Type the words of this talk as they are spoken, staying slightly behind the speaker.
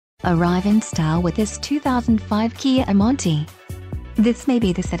Arrive in style with this 2005 Kia Amanti. This may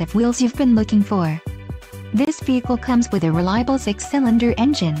be the set of wheels you've been looking for. This vehicle comes with a reliable 6-cylinder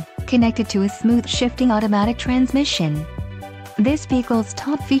engine, connected to a smooth shifting automatic transmission. This vehicle's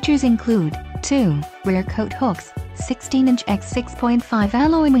top features include 2 rear coat hooks, 16-inch x 6.5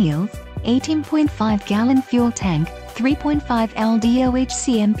 alloy wheels, 18.5-gallon fuel tank, 3.5 LDOH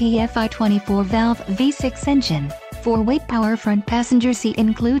CMPFI 24-valve V6 engine, 4-weight power front passenger seat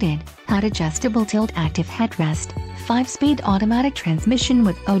included, height adjustable tilt active headrest, 5-speed automatic transmission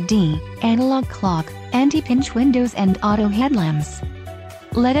with OD, analog clock, anti-pinch windows and auto headlamps.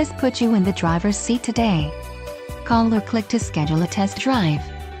 Let us put you in the driver's seat today. Call or click to schedule a test drive.